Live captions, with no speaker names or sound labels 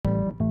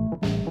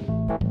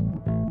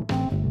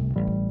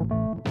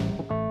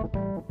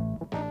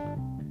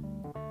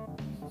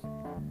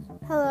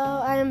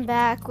am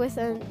back with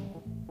a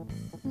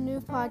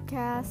new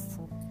podcast.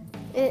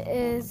 It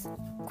is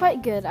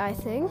quite good, I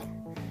think,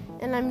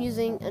 and I'm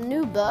using a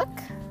new book.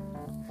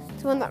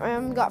 It's one that my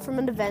mom got from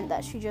an event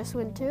that she just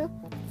went to.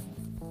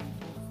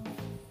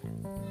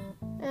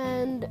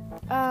 And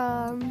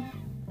I'm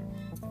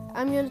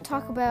going to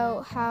talk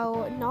about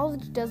how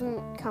knowledge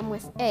doesn't come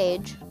with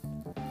age.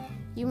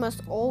 You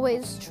must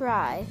always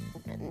try,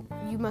 and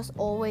you must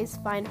always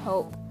find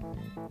hope.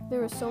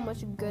 There is so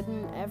much good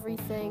in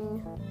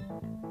everything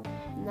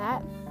in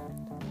that.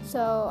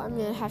 So I'm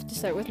going to have to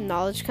start with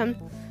knowledge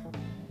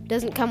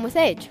doesn't come with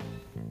age.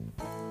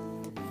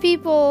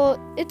 People,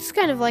 it's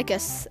kind of like a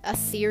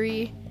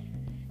theory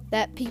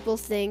that people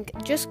think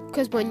just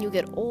because when you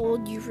get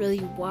old, you're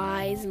really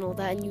wise and all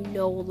that, and you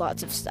know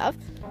lots of stuff.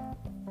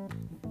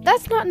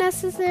 That's not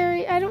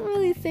necessary. I don't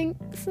really think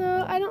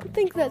so. I don't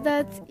think that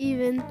that's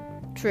even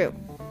true.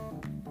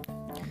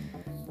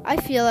 I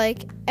feel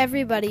like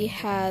everybody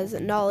has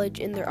knowledge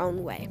in their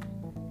own way.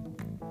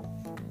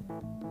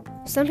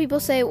 Some people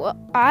say, well,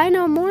 I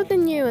know more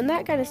than you, and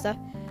that kind of stuff.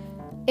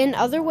 In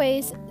other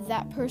ways,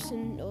 that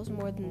person knows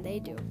more than they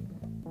do.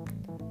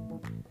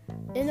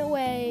 In a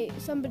way,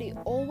 somebody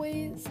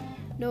always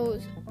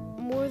knows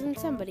more than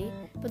somebody,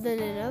 but then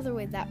in another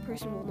way, that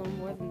person will know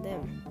more than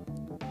them.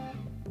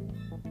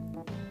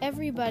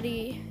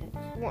 Everybody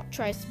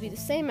tries to be the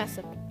same as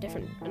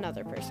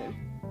another person.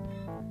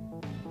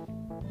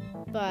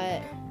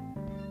 But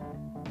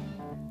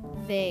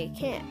they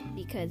can't,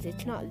 because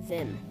it's not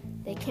them.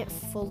 They can't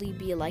fully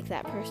be like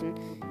that person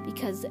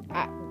because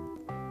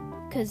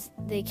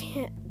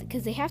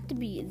they have to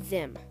be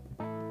them.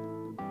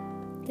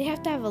 They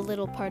have to have a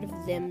little part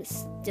of them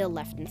still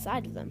left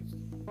inside of them.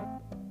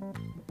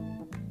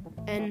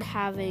 And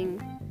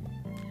having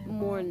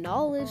more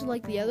knowledge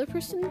like the other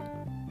person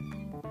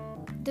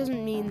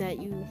doesn't mean that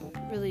you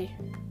really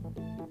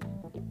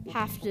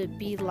have to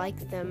be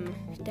like them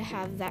to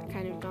have that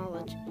kind of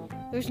knowledge.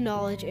 There's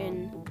knowledge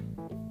in,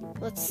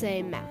 let's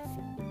say, math.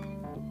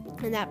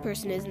 And that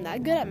person isn't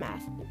that good at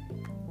math,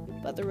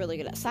 but they're really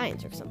good at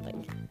science or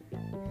something.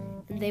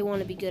 And they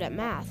want to be good at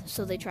math,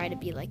 so they try to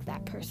be like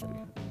that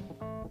person.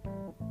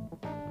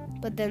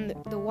 But then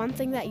the one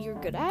thing that you're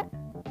good at,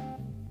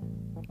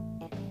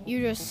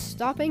 you're just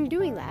stopping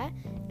doing that,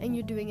 and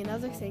you're doing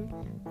another thing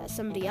that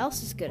somebody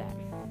else is good at.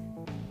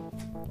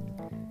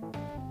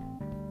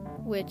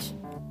 Which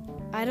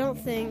I don't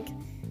think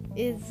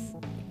is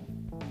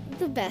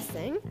the best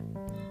thing.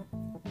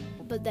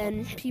 But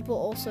then people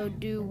also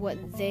do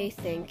what they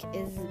think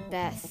is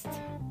best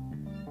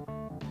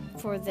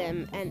for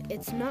them, and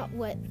it's not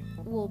what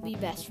will be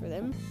best for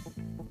them.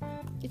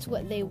 It's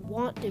what they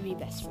want to be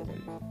best for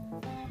them.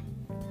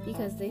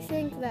 Because they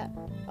think that,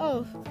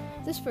 oh,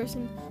 this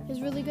person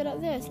is really good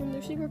at this, and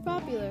they're super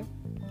popular.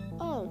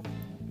 Oh,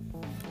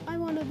 I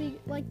want to be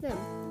like them.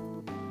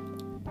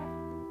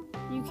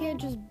 You can't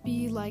just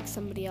be like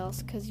somebody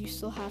else because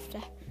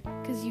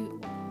you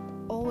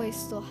always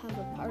still have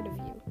a part of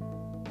you.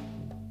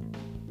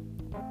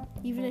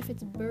 Even if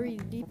it's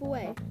buried deep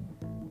away,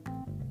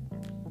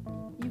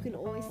 you can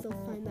always still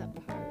find that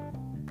part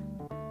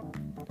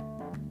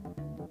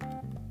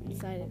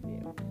inside of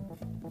you.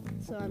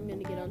 So I'm going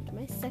to get on to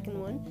my second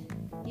one.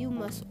 You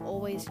must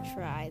always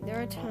try.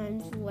 There are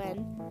times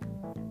when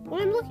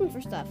I'm looking for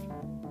stuff,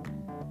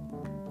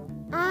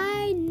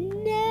 I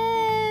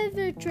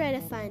never try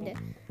to find it.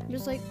 I'm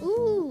just like,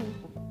 ooh,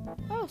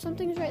 oh,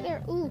 something's right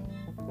there. Ooh,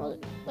 well,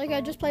 like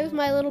I just play with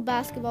my little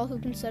basketball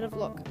hoop instead of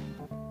look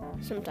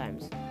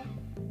sometimes.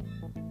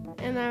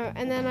 And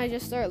then I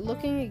just start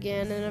looking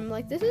again, and I'm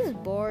like, this is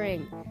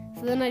boring.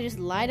 So then I just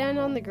lie down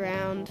on the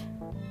ground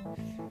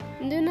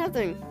and do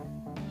nothing.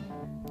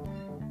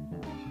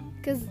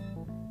 Because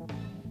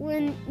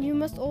when you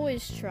must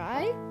always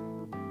try,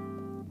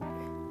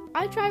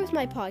 I try with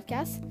my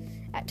podcast.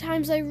 At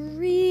times I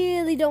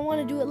really don't want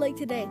to do it like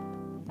today.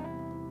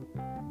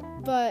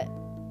 But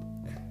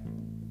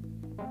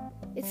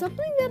it's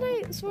something that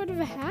I sort of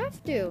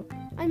have to.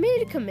 I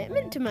made a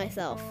commitment to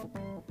myself.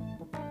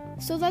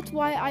 So that's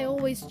why I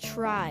always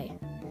try.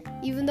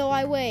 Even though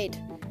I wait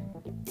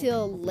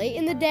till late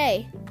in the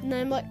day, and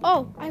then I'm like,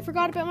 oh, I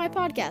forgot about my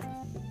podcast.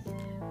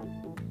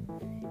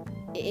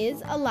 It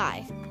is a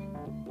lie.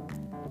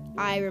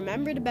 I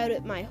remembered about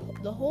it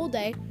the whole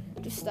day.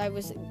 I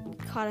was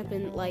caught up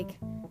in like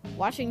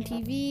watching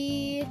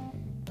TV,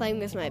 playing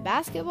with my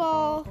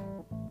basketball,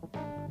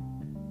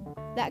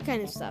 that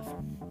kind of stuff.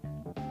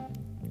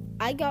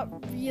 I got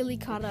really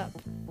caught up.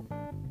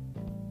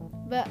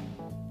 But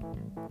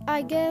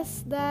I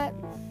guess that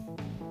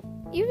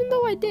even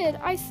though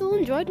I still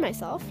enjoyed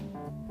myself.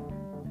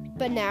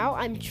 But now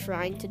I'm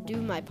trying to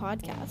do my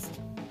podcast.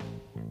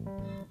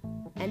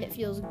 And it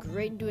feels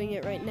great doing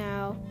it right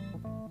now.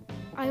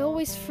 I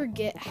always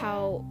forget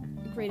how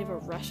great of a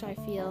rush I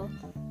feel.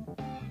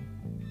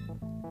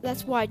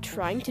 That's why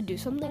trying to do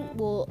something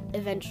will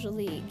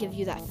eventually give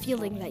you that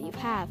feeling that you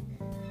have,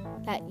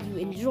 that you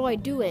enjoy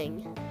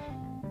doing.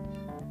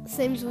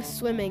 Same with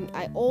swimming.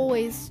 I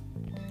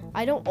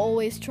don't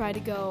always try to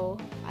go.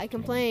 I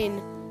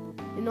complain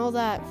and all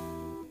that.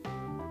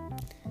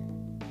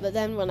 But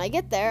then when I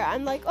get there,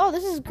 I'm like, oh,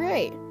 this is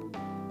great.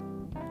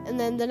 And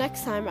then the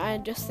next time I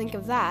just think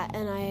of that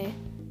and I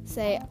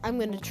say, I'm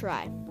going to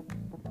try.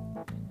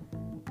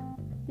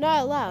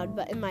 Not out loud,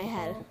 but in my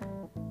head.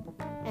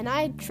 And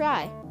I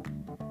try.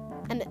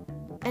 And it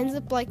ends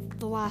up like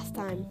the last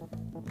time.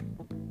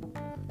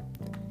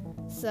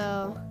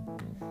 So,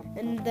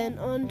 and then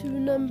on to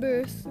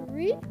number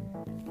 3,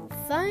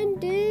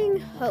 finding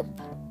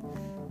hope.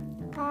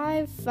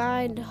 I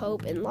find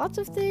hope in lots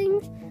of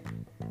things.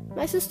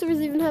 My sister was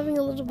even having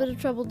a little bit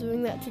of trouble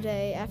doing that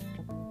today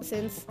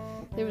since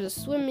there was a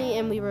swim meet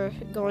and we were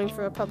going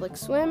for a public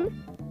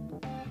swim.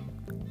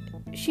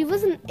 She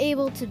wasn't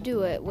able to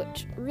do it,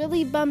 which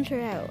really bummed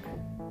her out.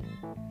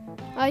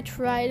 I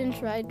tried and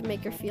tried to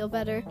make her feel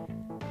better,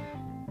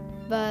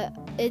 but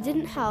it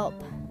didn't help.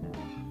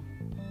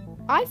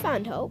 I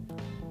found hope.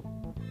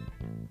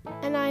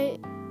 And I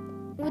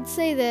would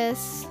say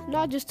this,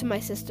 not just to my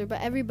sister,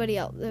 but everybody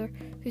out there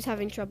who's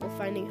having trouble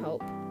finding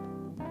hope.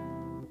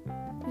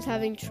 Who's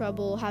having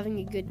trouble having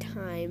a good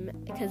time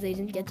because they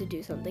didn't get to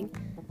do something.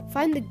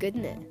 Find the good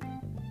in it.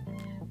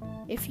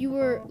 If you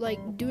were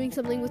like doing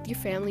something with your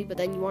family but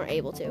then you weren't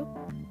able to,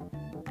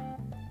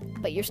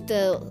 but you're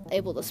still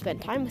able to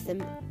spend time with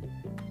them,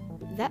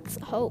 that's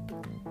hope.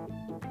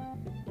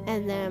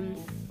 And then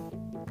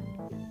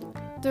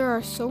there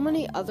are so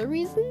many other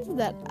reasons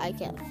that I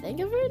can't think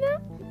of right now,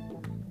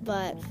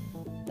 but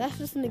that's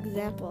just an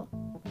example.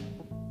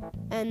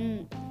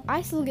 And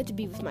I still get to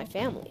be with my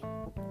family.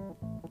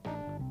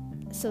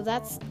 So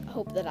that's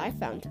hope that I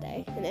found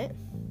today in it.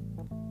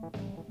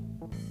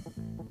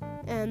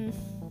 And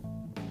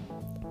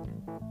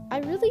I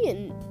really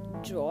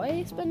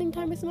enjoy spending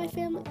time with my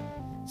family.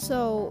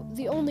 So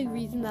the only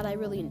reason that I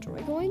really enjoy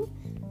going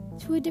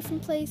to a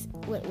different place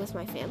with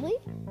my family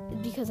is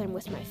because I'm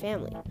with my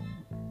family.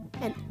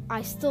 And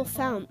I still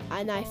found,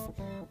 and I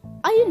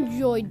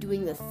enjoy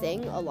doing the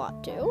thing a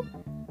lot too,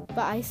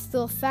 but I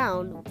still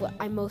found what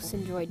I most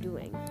enjoy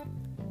doing.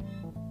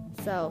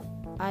 So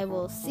I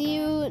will see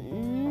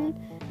you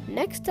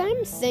next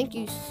time. Thank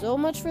you so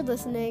much for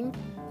listening.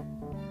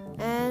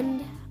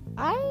 And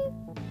I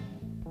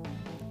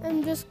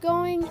am just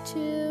going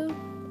to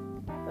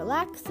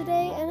relax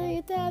today, and I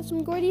get to have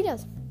some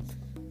gorditas,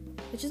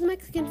 which is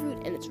Mexican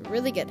food, and it's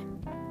really good.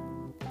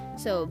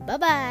 So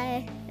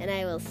bye-bye, and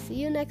I will see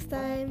you next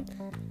time.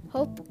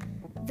 Hope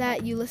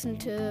that you listen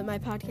to my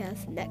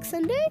podcast next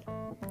Sunday,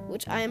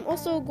 which I am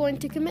also going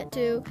to commit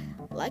to,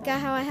 like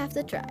how I have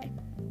to try.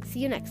 See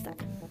you next time.